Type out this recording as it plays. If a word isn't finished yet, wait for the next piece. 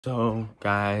So,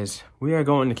 guys, we are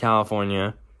going to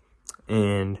California,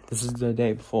 and this is the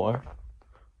day before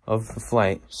of the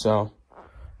flight. So,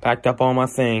 packed up all my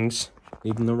things,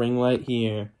 leaving the ring light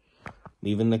here,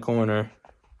 leaving the corner.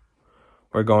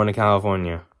 We're going to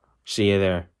California. See you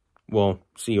there. We'll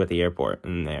see you at the airport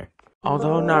and there.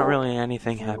 Although not really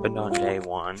anything happened on day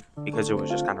one, because it was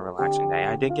just kind of a relaxing day,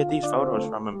 I did get these photos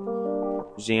from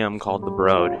a museum called The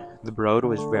Broad. The Broad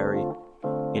was very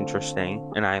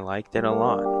interesting, and I liked it a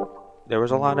lot. There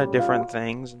was a lot of different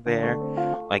things there,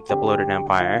 like the Bloated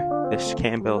Empire, this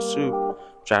Campbell soup,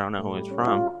 which I don't know who it's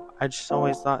from. I just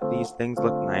always thought these things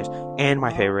looked nice, and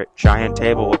my favorite, giant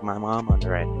table with my mom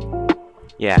under it.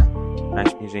 Yeah,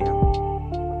 nice museum.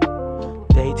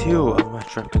 Day 2 of my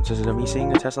trip consisted of me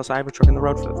seeing a Tesla Cybertruck in the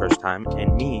road for the first time,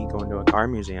 and me going to a car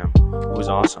museum. It was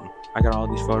awesome. I got all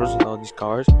these photos with all these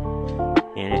cars,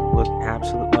 and it looked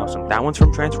absolutely awesome. That one's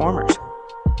from Transformers.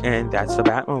 And that's the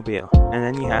Batmobile. And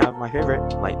then you have my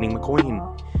favorite, Lightning McQueen.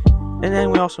 And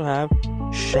then we also have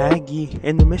Shaggy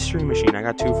and the Mystery Machine. I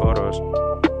got 2 photos.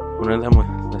 One of them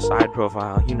with the side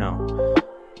profile, you know.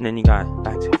 And then you got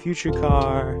Back to the Future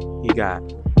car. You got,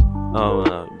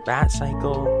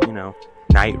 Batcycle, you know.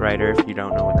 Knight Rider, if you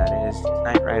don't know what that is.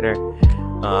 Knight Rider.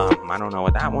 I don't know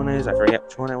what that one is. I forget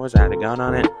which one it was. I had a gun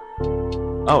on it.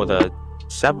 Oh, the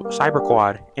Cyber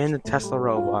Quad and the Tesla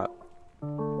robot.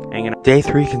 Day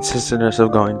 3 consisted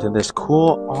of going to this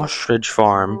cool ostrich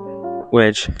farm,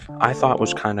 which I thought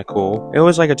was kind of cool. It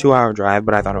was like a 2-hour drive,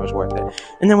 but I thought it was worth it.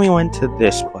 And then we went to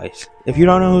this place. If you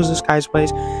don't know who's this guy's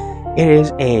place, it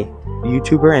is a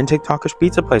YouTuber and TikToker's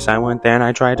pizza place. I went there and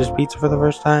I tried his pizza for the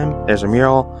first time. There's a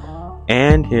mural,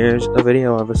 and here's a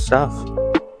video of his stuff.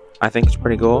 I think it's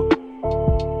pretty cool.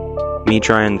 Me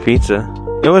trying pizza.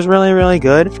 It was really, really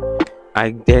good.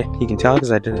 You can tell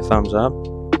because I did a thumbs up.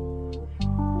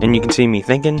 And you can see me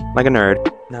thinking like a nerd.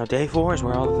 Now, day 4 is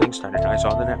where all the things started. I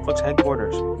saw the Netflix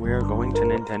headquarters. We're going to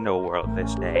Nintendo World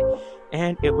this day.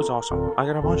 And it was awesome. I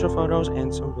got a bunch of photos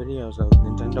and some videos of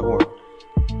Nintendo World.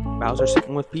 Bowser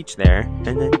sitting with Peach there.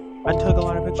 And then I took a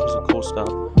lot of pictures of cool stuff.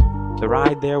 The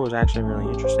ride there was actually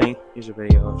really interesting. Here's a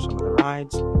video of some of the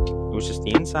rides. It was just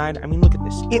the inside. I mean, look at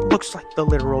this. It looks like the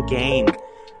literal game.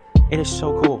 It is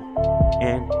so cool.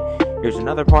 And here's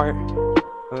another part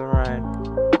of the ride.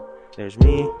 There's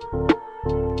me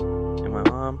and my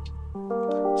mom.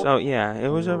 So yeah, it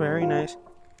was a very nice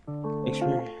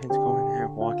experience going there,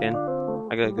 walking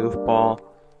like a goofball,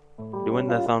 doing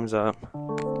the thumbs up.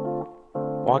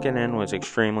 Walking in was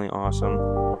extremely awesome.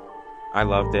 I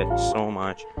loved it so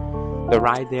much. The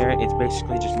ride there, it's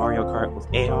basically just Mario Kart with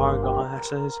AR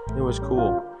glasses. It was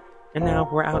cool. And now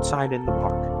we're outside in the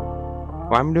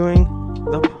park, where I'm doing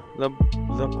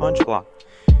the punch block.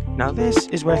 Now this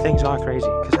is where things are crazy,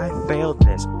 because I failed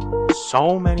this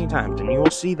so many times, and you will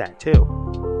see that too.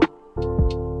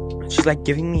 She's like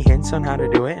giving me hints on how to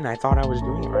do it, and I thought I was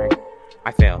doing it right.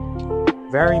 I failed.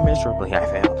 Very miserably, I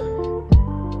failed.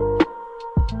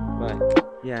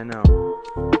 But, yeah, no.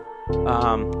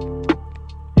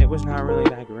 It was not really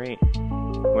that great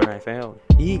when I failed.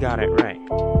 He got it right.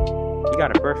 He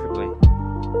got it perfectly.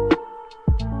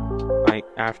 Like,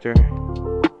 after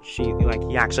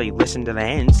he actually listened to the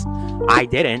hints. I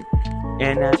didn't,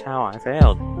 and that's how I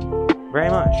failed. Very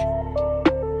much.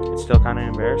 It still kind of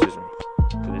embarrasses me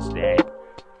to this day.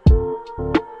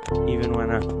 Even when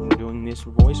I'm doing this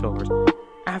voiceovers.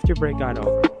 After break got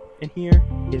over, and here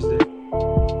is the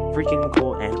freaking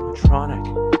cool animatronic.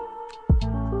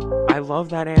 I love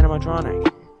that animatronic.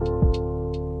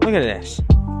 Look at this.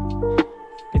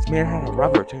 It's made out of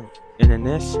rubber too. And then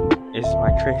this is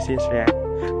my craziest reaction.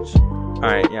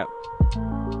 Alright, yep.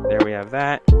 There we have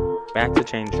that. Back to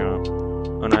Chain Chomp.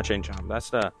 Oh, not Chain Chomp.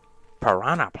 That's the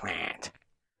Piranha Plant.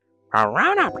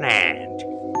 Piranha Plant!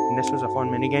 And this was a fun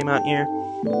minigame out here.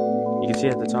 You can see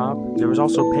at the top. There was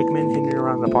also Pikmin hidden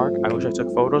around the park. I wish I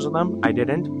took photos of them. I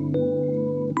didn't.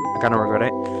 I kind of regret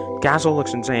it. Castle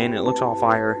looks insane. It looks all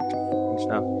fire and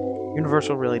stuff.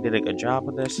 Universal really did a good job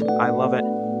with this. I love it.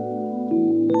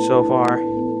 So far,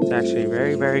 it's actually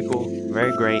very, very cool.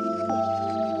 Very great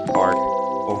park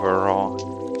overall.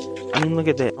 I mean, look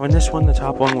at this. On this one, the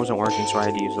top one wasn't working, so I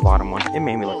had to use the bottom one. It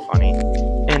made me look funny.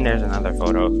 And there's another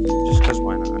photo, just because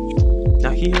why not? Now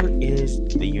here is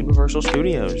the Universal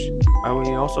Studios.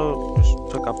 We also just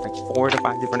took up like 4 to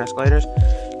 5 different escalators,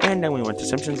 and then we went to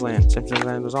Simpsons Land. Simpsons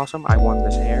Land was awesome. I won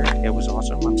this hair. It was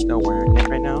awesome. I'm still wearing it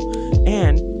right now.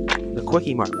 And the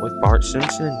Quickie Mart with Bart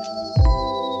Simpson.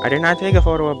 I did not take a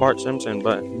photo of Bart Simpson,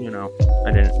 but, you know,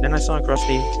 I didn't. Then I saw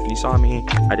Krusty, and he saw me.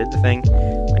 I did the thing.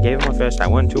 I gave him a fist. I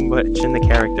went too much in the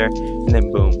character, and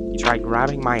then boom. He tried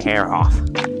grabbing my hair off.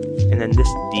 And then this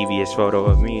devious photo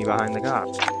of me behind the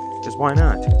cops. Because why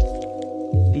not?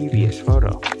 Devious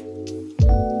photo.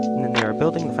 And then they were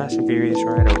building the Fast and Furious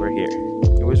ride over here.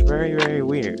 It was very, very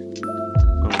weird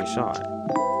when we saw it.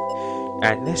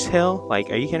 At this hill, like,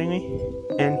 are you kidding me?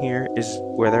 And here is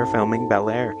where they're filming Bel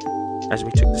Air. As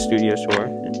we took the studio tour,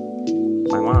 and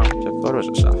my mom took photos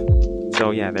and stuff.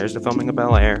 So yeah, there's the filming of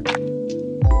Bel Air,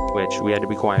 which we had to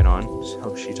be quiet on,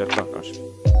 so she took photos.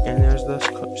 And there's the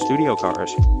studio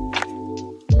cars.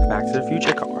 Back to the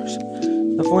Future cars.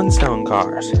 The Flintstone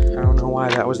cars. I don't know why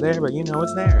that was there, but you know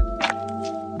it's there.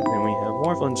 Then we have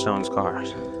more Flintstones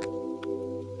cars.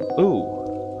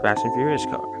 Ooh, Fast and Furious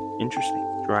car.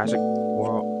 Interesting. Jurassic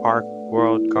Park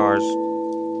World cars.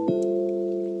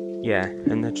 Yeah,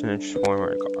 and the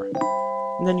Transformer car.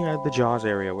 And then you have the Jaws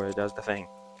area where it does the thing.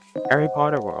 Harry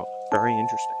Potter World. Very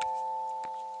interesting.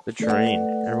 The train.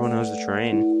 Everyone knows the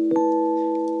train.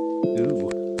 Ooh,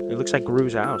 it looks like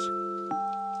Gru's house.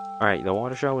 Alright, the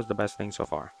water show was the best thing so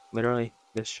far. Literally,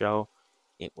 this show,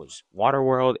 it was Water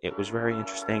World. It was very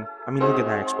interesting. I mean, look at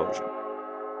that explosion.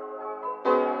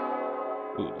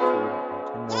 Ooh, the food at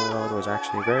Nintendo World was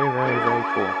actually very, very, very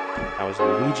cool. That was a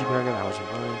Luigi burger. That was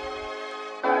mine.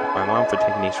 My mom for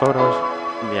taking these photos.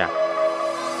 Yeah,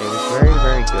 it was very,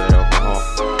 very good overall.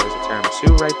 There's a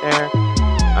tiramisu right there.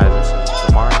 This is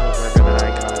the Mario burger that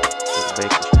I got.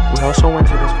 We also went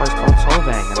to this place called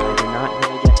Solvang, and I did not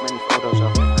really get many photos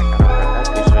of it. I kind of read that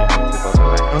because I didn't take photos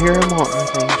of it. Now here are more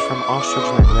things from Ostrich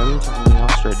Land. Let me tell you the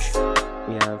ostrich.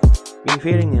 We have been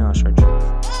feeding the ostrich,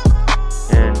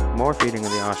 and more feeding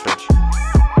of the ostrich.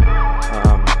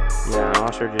 Yeah,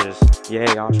 ostriches.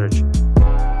 Yay, ostrich.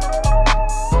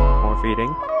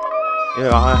 Feeding. Yeah,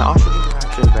 ostriches are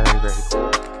actually very, very cool.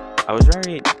 I was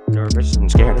very nervous and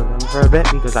scared of them for a bit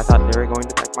because I thought they were going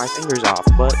to peck my fingers off,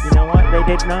 but you know what? They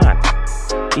did not.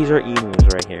 These are emus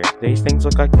right here. These things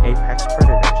look like apex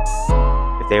predators.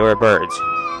 If they were birds.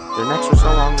 Their necks were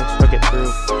so long they stuck it through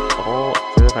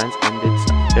the fence and did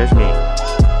stuff. There's me,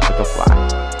 like a fly.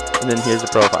 And then here's the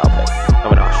profile pic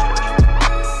of an ostrich.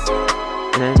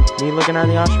 And then me looking at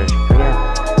the ostrich again.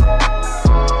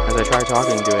 As I tried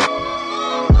talking to it.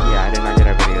 Yeah, I did not get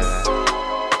a video of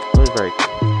that. It was very cool.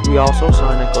 We also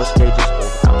saw Nicolas Cage's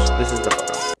old house. This is the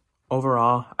photo.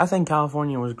 Overall, I think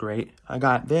California was great. I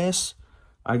got this.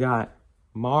 I got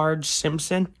Marge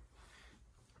Simpson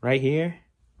right here.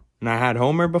 And I had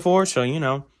Homer before, so you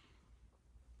know.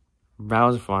 That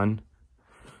was fun.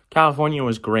 California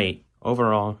was great.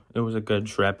 Overall, it was a good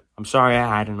trip. I'm sorry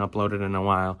I hadn't uploaded in a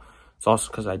while. It's also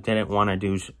because I didn't want to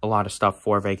do a lot of stuff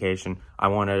for vacation. I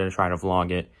wanted to try to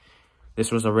vlog it.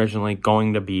 This was originally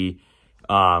going to be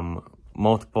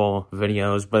multiple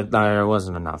videos, but there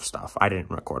wasn't enough stuff. I didn't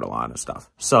record a lot of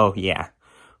stuff. So, yeah.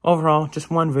 Overall,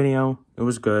 just one video. It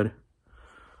was good.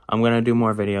 I'm going to do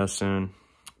more videos soon.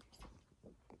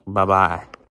 Bye-bye.